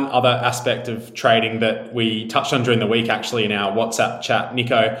 Now, one other aspect of trading that we touched on during the week, actually, in our WhatsApp chat,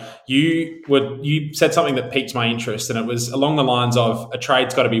 Nico, you said something that piqued my interest, and it was along the lines of a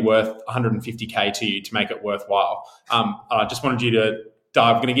trade's got to be worth 150K to you to make it worthwhile. I just wanted you to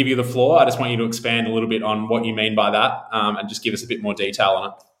dive. I'm going to give you the floor. I just want you to expand a little bit on what you mean by that, and just give us a bit more detail on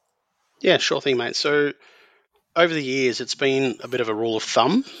it. Yeah, sure thing, mate. So over the years, it's been a bit of a rule of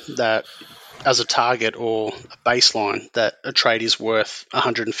thumb that as a target or a baseline that a trade is worth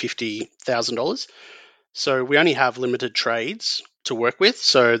 $150,000. So we only have limited trades to work with.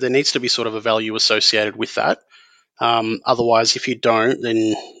 So there needs to be sort of a value associated with that. Otherwise, if you don't,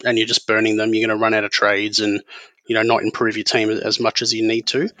 then and you're just burning them, you're going to run out of trades and not improve your team as much as you need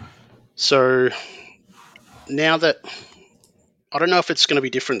to. So now that I don't know if it's going to be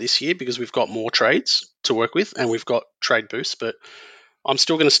different this year because we've got more trades to work with and we've got trade boosts, but I'm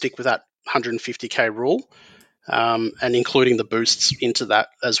still going to stick with that 150K rule and including the boosts into that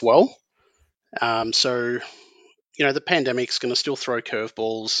as well. So the pandemic's going to still throw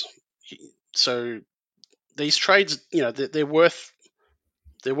curveballs. So these trades, they're worth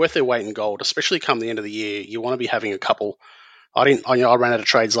their weight in gold, especially come the end of the year. You want to be having a couple. I ran out of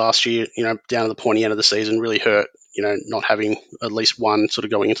trades last year, down to the pointy end of the season, really hurt, not having at least one sort of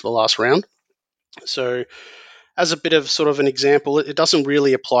going into the last round. So as a bit of sort of an example, it doesn't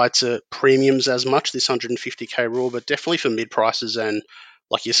really apply to premiums as much, this 150K rule, but definitely for mid prices and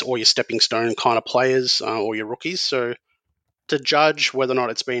like your stepping stone kind of players or your rookies. So to judge whether or not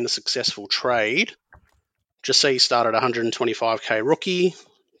it's been a successful trade, just say you start at 125K rookie,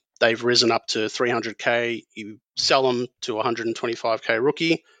 they've risen up to 300K, you sell them to 125K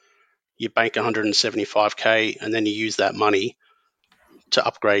rookie, you bank 175K, and then you use that money to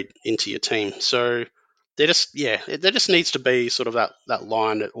upgrade into your team. So there just needs to be sort of that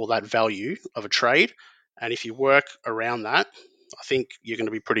line or that value of a trade. And if you work around that, I think you're going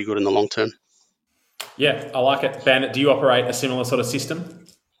to be pretty good in the long term. Yeah, I like it. Bandit, do you operate a similar sort of system?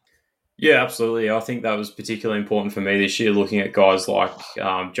 Yeah, absolutely. I think that was particularly important for me this year, looking at guys like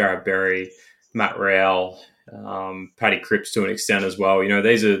Jared Berry, Matt Rowell, Paddy Cripps to an extent as well.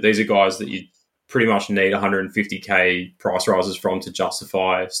 These are guys that you pretty much need 150K price rises from to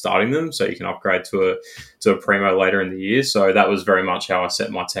justify starting them, so you can upgrade to a primo later in the year. So that was very much how I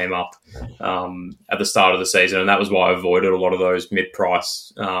set my team up at the start of the season, and that was why I avoided a lot of those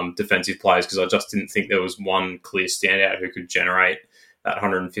mid-price defensive players, because I just didn't think there was one clear standout who could generate that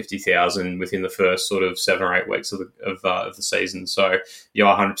 150,000 within the first sort of 7 or 8 weeks of the season. So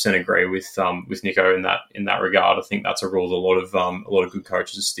yeah, I 100% agree with Nico in that regard. I think that's a rule that a lot of good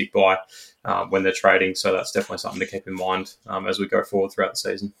coaches stick by when they're trading. So that's definitely something to keep in mind as we go forward throughout the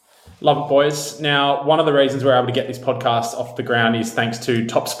season. Love it, boys. Now, one of the reasons we're able to get this podcast off the ground is thanks to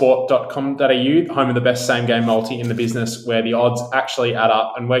topsport.com.au, home of the best same-game multi in the business, where the odds actually add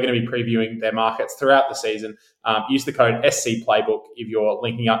up, and we're going to be previewing their markets throughout the season. Use the code SC Playbook if you're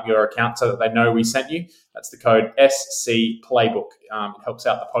linking up your account so that they know we sent you. That's the code SC Playbook. It helps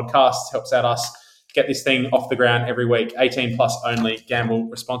out the podcast, helps out us get this thing off the ground every week. 18 plus only, gamble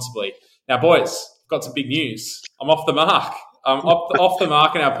responsibly. Now, boys, I've got some big news. I'm off the mark. Off the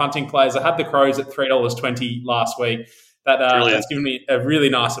mark in our punting players. I had the Crows at $3.20 last week. That's given me a really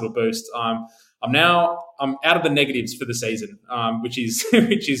nice little boost. I'm out of the negatives for the season, which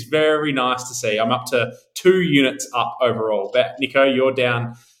is very nice to see. I'm up to 2 units up overall. But Nico, you're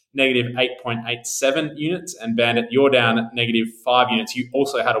down negative 8.87 units, and Bandit, you're down at negative 5 units. You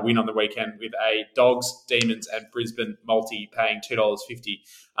also had a win on the weekend with a Dogs, Demons, and Brisbane multi paying $2.50.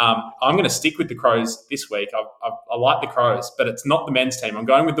 I'm going to stick with the Crows this week. I like the Crows, but it's not the men's team. I'm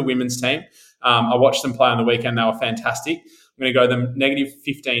going with the women's team. I watched them play on the weekend. They were fantastic. I'm going to go them negative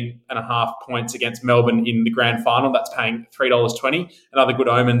 15.5 points against Melbourne in the grand final. That's paying $3.20. Another good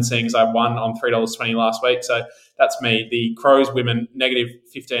omen, seeing as I won on $3.20 last week. So that's me. The Crows women, negative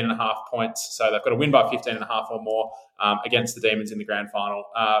 15.5 points. So they've got to win by 15.5 or more against the Demons in the grand final.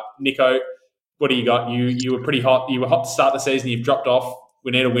 Nico, what do you got? You were pretty hot. You were hot to start the season. You've dropped off.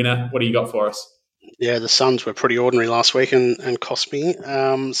 We need a winner. What do you got for us? Yeah, the Suns were pretty ordinary last week and cost me.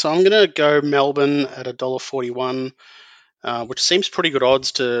 So I'm going to go Melbourne at $1.41. Which seems pretty good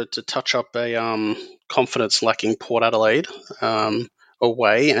odds to touch up a confidence-lacking Port Adelaide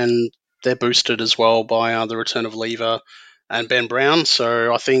away, and they're boosted as well by the return of Lever and Ben Brown.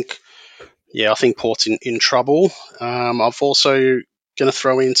 So I think Port's in trouble. I've also going to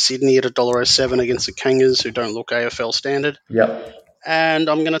throw in Sydney at $1.07 against the Kangas, who don't look AFL standard. Yep. And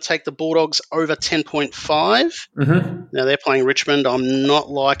I'm going to take the Bulldogs over 10.5. Mm-hmm. Now, they're playing Richmond. I'm not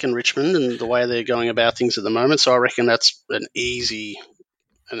liking Richmond and the way they're going about things at the moment, so I reckon that's an easy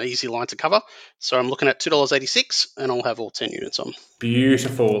line to cover. So I'm looking at $2.86, and I'll have all 10 units on.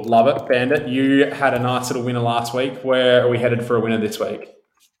 Beautiful. Love it. Bandit, you had a nice little winner last week. Where are we headed for a winner this week?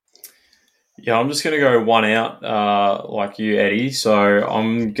 Yeah, I'm just going to go one out like you, Eddie. So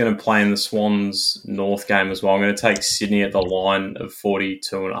I'm going to play in the Swans North game as well. I'm going to take Sydney at the line of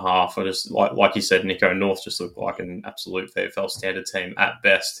 42.5. I just like you said, Nico, North just look like an absolute VFL standard team at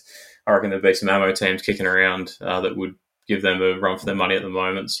best. I reckon there'll be some ammo teams kicking around that would give them a run for their money at the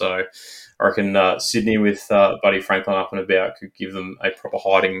moment. So I reckon Sydney with Buddy Franklin up and about could give them a proper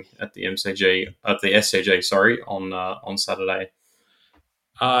hiding at the SCG, on Saturday.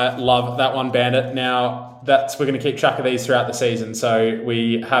 I love that one, Bandit. Now, we're going to keep track of these throughout the season, so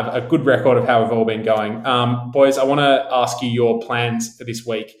we have a good record of how we've all been going. Boys, I want to ask you your plans for this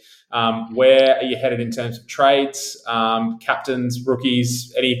week. Where are you headed in terms of trades, captains,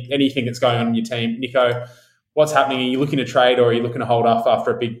 rookies, anything that's going on in your team? Nico, what's happening? Are you looking to trade, or are you looking to hold off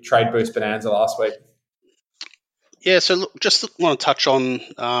after a big trade boost bonanza last week? Yeah, so look, just want to touch on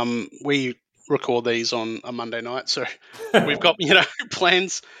we record these on a Monday night, so we've got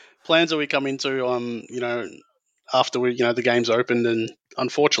plans that we come into on after the game's opened, and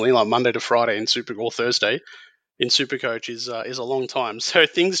unfortunately, like Monday to Friday in Thursday in Supercoach is a long time, so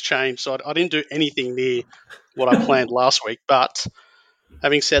things change. So I didn't do anything near what I planned last week, but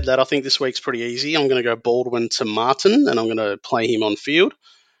having said that, I think this week's pretty easy. I'm going to go Baldwin to Martin, and I'm going to play him on field.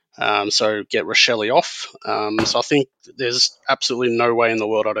 So get Rochelle off. So I think there's absolutely no way in the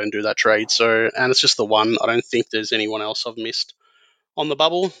world I don't do that trade. And it's just the one. I don't think there's anyone else I've missed on the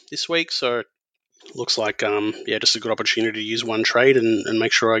bubble this week. So it looks like, just a good opportunity to use one trade and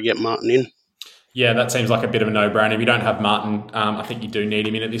make sure I get Martin in. Yeah, that seems like a bit of a no-brainer. If you don't have Martin, I think you do need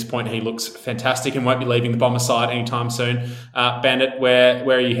him in at this point. He looks fantastic and won't be leaving the Bomber side anytime soon. Bandit, where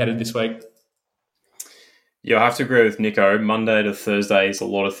are you headed this week? Yeah, I have to agree with Nico. Monday to Thursday is a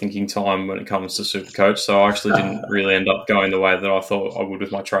lot of thinking time when it comes to Supercoach, so I actually didn't really end up going the way that I thought I would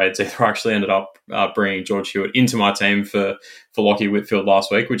with my trades either. I actually ended up bringing George Hewitt into my team for Lockie Whitfield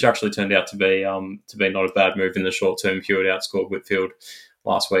last week, which actually turned out to be not a bad move in the short term. Hewitt outscored Whitfield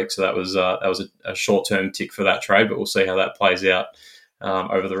last week, so that was a short term tick for that trade, but we'll see how that plays out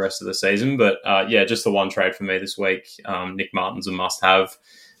over the rest of the season. But just the one trade for me this week. Nick Martin's a must have.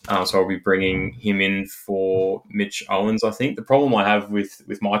 So I'll be bringing him in for Mitch Owens, I think. The problem I have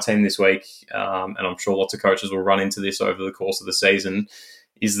with my team this week, and I'm sure lots of coaches will run into this over the course of the season,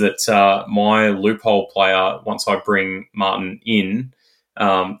 is that my loophole player, once I bring Martin in,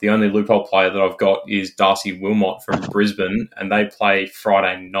 the only loophole player that I've got is Darcy Wilmot from Brisbane, and they play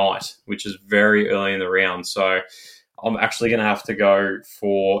Friday night, which is very early in the round. So I'm actually going to have to go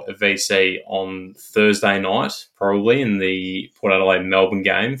for a VC on Thursday night, probably in the Port Adelaide-Melbourne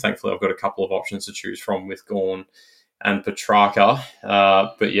game. Thankfully, I've got a couple of options to choose from with Gawn and Petrarca.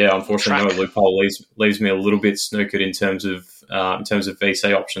 But yeah, unfortunately, no loophole leaves me a little bit snookered in terms of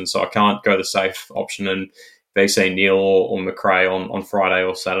VC options. So I can't go the safe option and VC Neil or McRae on Friday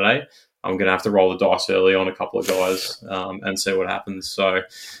or Saturday. I'm going to have to roll the dice early on a couple of guys and see what happens. So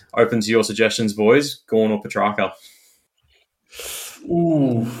open to your suggestions, boys. Gawn or Petrarca?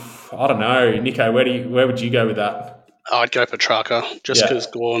 Ooh, I don't know, Nico. Where would you go with that? I'd go Petrarca just because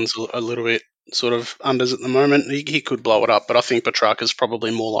Gawn's a little bit sort of unders at the moment. He could blow it up, but I think Petrarca's probably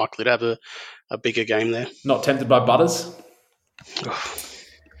more likely to have a bigger game there. Not tempted by Butters?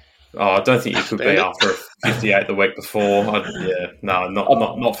 Oh, I don't think you could be after a 58 the week before.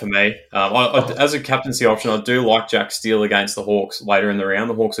 Not for me. As a captaincy option, I do like Jack Steele against the Hawks later in the round.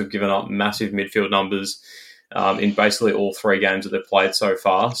 The Hawks have given up massive midfield numbers in basically all three games that they've played so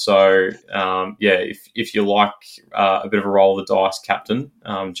far. So, if you like a bit of a roll of the dice captain,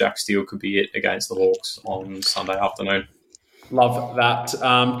 Jack Steele could be it against the Hawks on Sunday afternoon. Love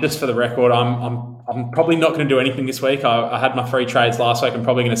that. Just for the record, I'm probably not going to do anything this week. I had my free trades last week. I'm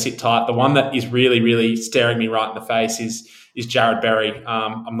probably going to sit tight. The one that is really, really staring me right in the face is Jared Berry.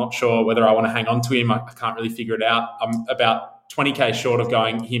 I'm not sure whether I want to hang on to him. I can't really figure it out. I'm about 20k short of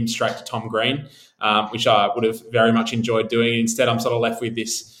going him straight to Tom Green, which I would have very much enjoyed doing. Instead, I'm sort of left with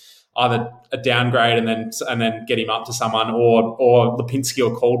this either a downgrade and then get him up to someone, or Lipinski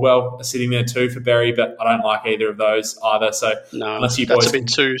or Caldwell are sitting there too for Berry, but I don't like either of those either. So no, unless you that's boys, a bit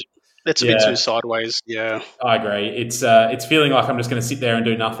too. That's a bit too sideways. Yeah, I agree. It's feeling like I'm just going to sit there and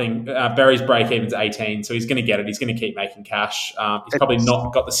do nothing. Berry's break even's 18, so he's going to get it. He's going to keep making cash. He's probably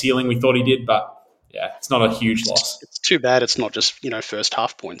not got the ceiling we thought he did, but yeah, it's not a huge loss. It's too bad it's not just, first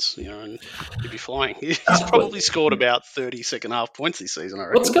half points, and you'd be flying. He's probably scored about 30 second half points this season, I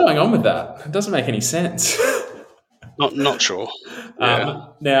reckon. What's going on with that? It doesn't make any sense. Not sure. Yeah.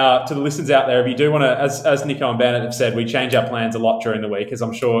 Now, to the listeners out there, if you do want to, as Nico and Bennett have said, we change our plans a lot during the week, as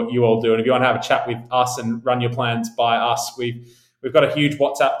I'm sure you all do. And if you want to have a chat with us and run your plans by us, we've got a huge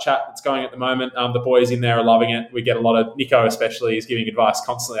WhatsApp chat that's going at the moment. The boys in there are loving it. We get a lot of, Nico especially is giving advice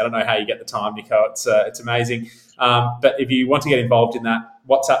constantly. I don't know how you get the time, Nico. It's amazing. But if you want to get involved in that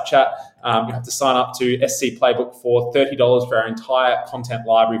WhatsApp chat, you have to sign up to SC Playbook for $30 for our entire content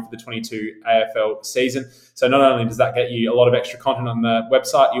library for the 22 AFL season. So not only does that get you a lot of extra content on the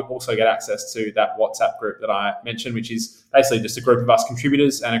website, you also get access to that WhatsApp group that I mentioned, which is basically just a group of us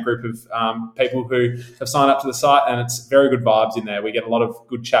contributors and a group of people who have signed up to the site, and it's very good vibes in there. We get a lot of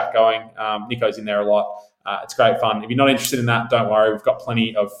good chat going. Nico's in there a lot. It's great fun. If you're not interested in that, don't worry. We've got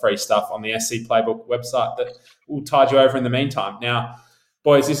plenty of free stuff on the SC Playbook website that will tide you over in the meantime. Now,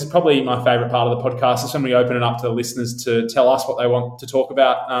 boys, this is probably my favourite part of the podcast. It's when we open it up to the listeners to tell us what they want to talk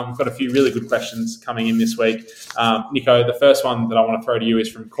about. We've got a few really good questions coming in this week. Nico, the first one that I want to throw to you is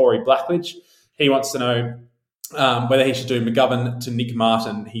from Corey Blackledge. He wants to know whether he should do McGovern to Nick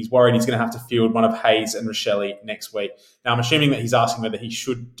Martin. He's worried he's going to have to field one of Hayes and Rochelle next week. Now, I'm assuming that he's asking whether he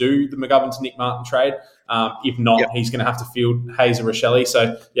should do the McGovern to Nick Martin trade. If not, he's going to have to field Hayes or Rochelle.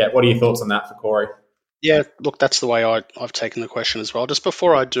 So, what are your thoughts on that for Corey? Yeah, look, that's the way I've taken the question as well. Just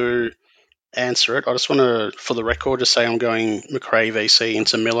before I do answer it, I just want to, for the record, just say I'm going McRae VC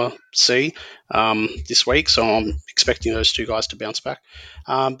into Miller C this week, so I'm expecting those two guys to bounce back.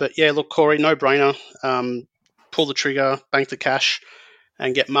 But yeah, look, Corey, no brainer. Pull the trigger, bank the cash,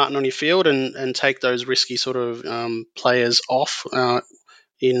 and get Martin on your field, and take those risky sort of players off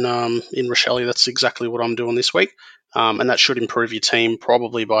in Rochelle. That's exactly what I'm doing this week, and that should improve your team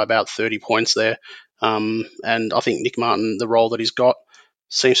probably by about 30 points there. And I think Nick Martin, the role that he's got,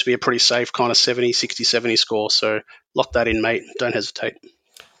 seems to be a pretty safe kind of 60-70 score. So lock that in, mate. Don't hesitate.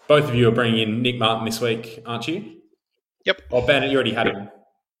 Both of you are bringing in Nick Martin this week, aren't you? Yep. Oh, Bennett, you already had him.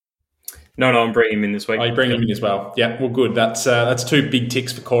 No, I'm bringing him in this week. Oh, you bring him in as well. Yeah, well, good. That's two big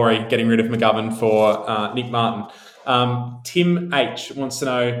ticks for Corey, getting rid of McGovern for Nick Martin. Tim H wants to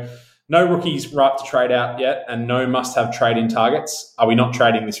know, no rookies ripe to trade out yet and no must-have trade-in targets. Are we not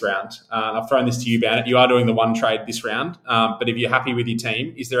trading this round? I've thrown this to you, Bennett. You are doing the one trade this round, but if you're happy with your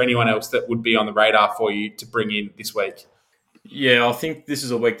team, is there anyone else that would be on the radar for you to bring in this week? Yeah, I think this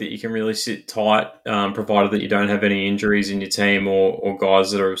is a week that you can really sit tight, provided that you don't have any injuries in your team or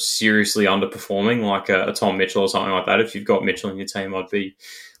guys that are seriously underperforming, like a Tom Mitchell or something like that. If you've got Mitchell in your team, I'd be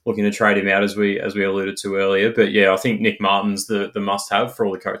looking to trade him out as we alluded to earlier. But yeah, I think Nick Martin's the must-have for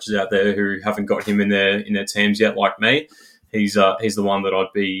all the coaches out there who haven't got him in their teams yet, like me. He's the one that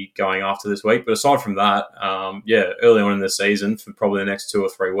I'd be going after this week. But aside from that, early on in the season, for probably the next 2 or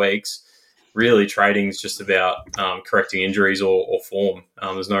 3 weeks, really trading is just about correcting injuries or form.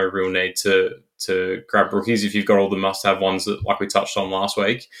 There's no real need to grab rookies. If you've got all the must-have ones that, like we touched on last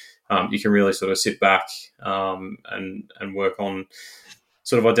week, you can really sort of sit back and work on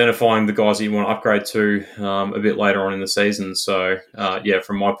sort of identifying the guys that you want to upgrade to a bit later on in the season. So,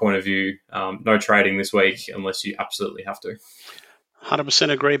 from my point of view, no trading this week unless you absolutely have to.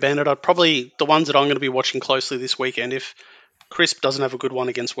 100% agree, Bandit. I'd probably, the ones that I'm going to be watching closely this weekend, if Crisp doesn't have a good one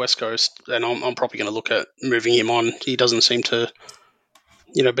against West Coast, then I'm probably going to look at moving him on. He doesn't seem to,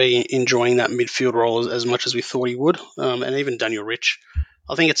 be enjoying that midfield role as much as we thought he would. And even Daniel Rich,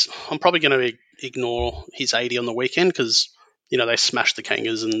 I'm probably going to ignore his 80 on the weekend because, they smashed the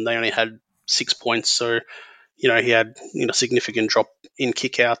Kangas and they only had 6 points. So, he had significant drop in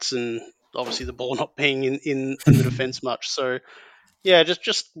kickouts and obviously the ball not being in the defence much. So yeah,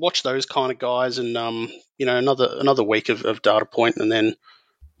 just watch those kind of guys, and another week of data point, and then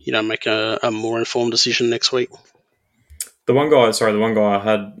make a more informed decision next week. The one guy I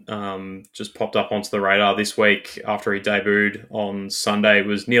had just popped up onto the radar this week after he debuted on Sunday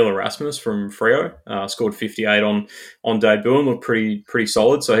was Neil Erasmus from Freo. Scored 58 on debut and looked pretty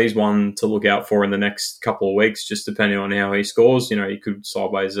solid. So he's one to look out for in the next couple of weeks, just depending on how he scores. He could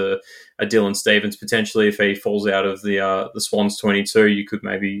sideways a Dylan Stevens potentially if he falls out of the Swans 22. You could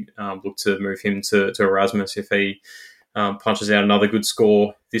maybe look to move him to Erasmus if he punches out another good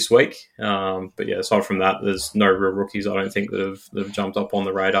score this week. But yeah, aside from that, there's no real rookies I don't think that have jumped up on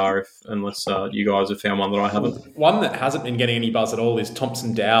the radar unless you guys have found one that I haven't. One that hasn't been getting any buzz at all is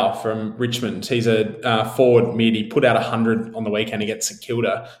Thompson Dow from Richmond. He's a forward mid. He put out 100 on the weekend against St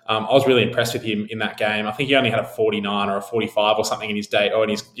Kilda. I was really impressed with him in that game. I think he only had a 49 or a 45 or something in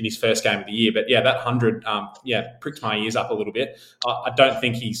his first game of the year. But yeah, that 100 pricked my ears up a little bit. I don't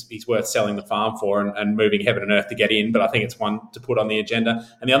think he's worth selling the farm for and moving heaven and earth to get in, but I think it's one to put on the agenda.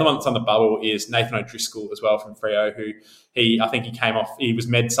 And the other one that's on the bubble is Nathan O'Driscoll as well from Freo, who he was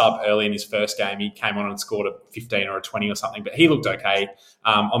med sub early in his first game. He came on and scored a 15 or a 20 or something, but he looked okay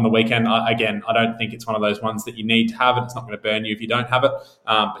on the weekend. I don't think it's one of those ones that you need to have, and it's not going to burn you if you don't have it.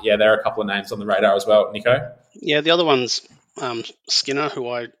 But yeah, there are a couple of names on the radar as well. Nico? Yeah, the other one's Skinner, who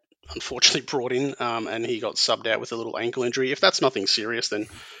I unfortunately brought in, and he got subbed out with a little ankle injury. If that's nothing serious,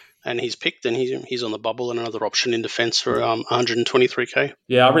 and he's picked, then he's on the bubble and another option in defence for 123k.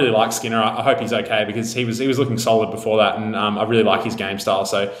 Yeah, I really like Skinner. I hope he's okay because he was looking solid before that, and I really like his game style.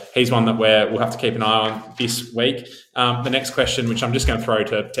 So he's one that we'll have to keep an eye on this week. The next question, which I'm just going to throw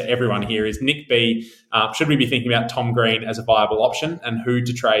to everyone here, is Nick B. Should we be thinking about Tom Green as a viable option and who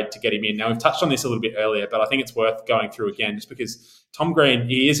to trade to get him in? Now, we've touched on this a little bit earlier, but I think it's worth going through again just because Tom Green,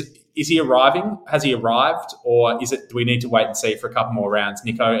 is he arriving? Has he arrived? Or do we need to wait and see for a couple more rounds?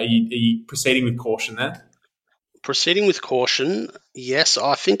 Nico, are you proceeding with caution there? Proceeding with caution, yes.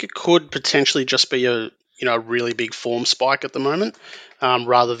 I think it could potentially just be a really big form spike at the moment,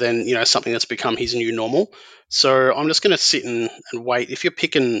 rather than something that's become his new normal. So I'm just going to sit and wait. If you're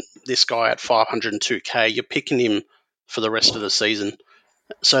picking this guy at 502k, you're picking him for the rest of the season.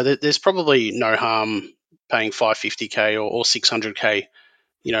 So there's probably no harm paying 550k or 600k,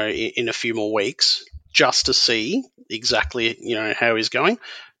 in a few more weeks just to see exactly how he's going.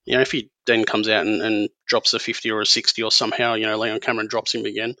 If he then comes out and drops a 50 or a 60 or somehow Leon Cameron drops him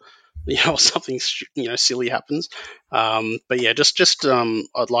again, or something silly happens. But yeah, just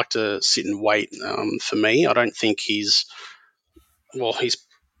I'd like to sit and wait. For me, I don't think he's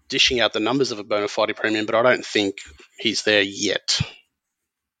dishing out the numbers of a bona fide premium, but I don't think he's there yet.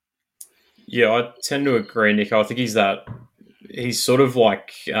 Yeah, I tend to agree, Nick. I think he's sort of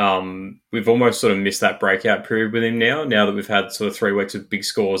like we've almost sort of missed that breakout period with him now. Now that we've had sort of 3 weeks of big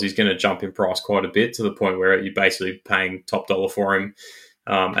scores, he's going to jump in price quite a bit to the point where you're basically paying top dollar for him.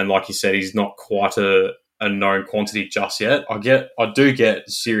 And like you said, he's not quite a known quantity just yet. I do get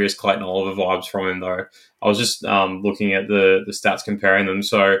serious Clayton Oliver vibes from him though. I was just looking at the stats comparing them.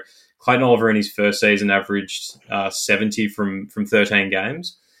 So Clayton Oliver in his first season averaged 70 from 13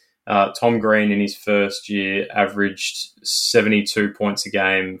 games. Tom Green in his first year averaged 72 points a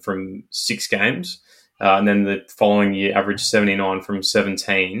game from 6 games. And then the following year averaged 79 from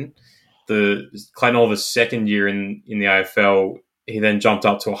 17. The Clayton Oliver's second year in the AFL, he then jumped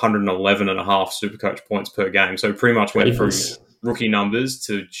up to 111.5 Supercoach points per game. So pretty much went from rookie numbers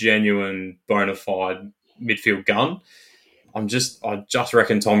to genuine bona fide midfield gun. I just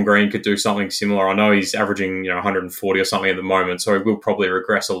reckon Tom Green could do something similar. I know he's averaging 140 or something at the moment, so he will probably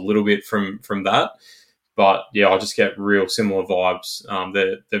regress a little bit from that. But yeah, I just get real similar vibes.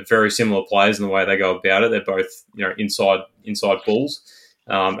 They're very similar players in the way they go about it. They're both inside bulls,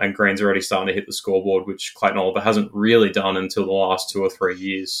 and Green's already starting to hit the scoreboard, which Clayton Oliver hasn't really done until the last 2 or 3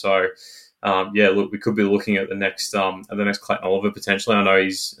 years. So we could be looking at the next Clayton Oliver potentially. I know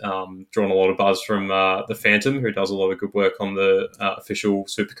he's drawn a lot of buzz from the Phantom, who does a lot of good work on the official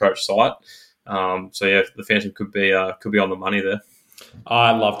Supercoach site. The Phantom could be on the money there.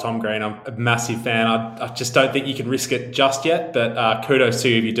 I love Tom Green. I'm a massive fan. I just don't think you can risk it just yet, but kudos to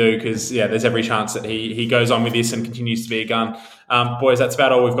you if you do, because there's every chance that he goes on with this and continues to be a gun. Boys, that's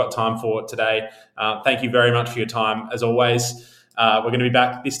about all we've got time for today. Thank you very much for your time, as always. We're going to be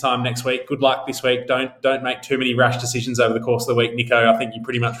back this time next week. Good luck this week. Don't make too many rash decisions over the course of the week. Nico, I think you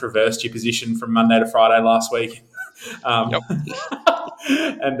pretty much reversed your position from Monday to Friday last week. Yep.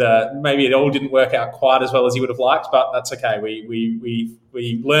 and maybe it all didn't work out quite as well as he would have liked, but that's okay. We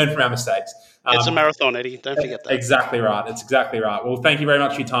learn from our mistakes. It's a marathon, Eddie. Don't forget that. Exactly right. It's exactly right. Well, thank you very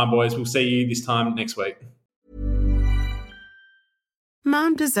much for your time, boys. We'll see you this time next week.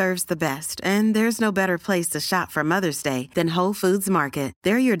 Mom deserves the best, and there's no better place to shop for Mother's Day than Whole Foods Market.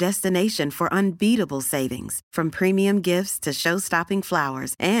 They're your destination for unbeatable savings, from premium gifts to show-stopping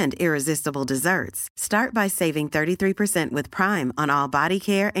flowers and irresistible desserts. Start by saving 33% with Prime on all body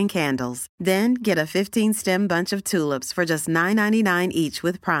care and candles. Then get a 15-stem bunch of tulips for just $9.99 each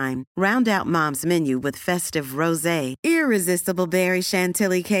with Prime. Round out Mom's menu with festive rosé, irresistible berry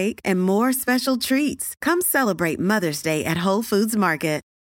chantilly cake, and more special treats. Come celebrate Mother's Day at Whole Foods Market.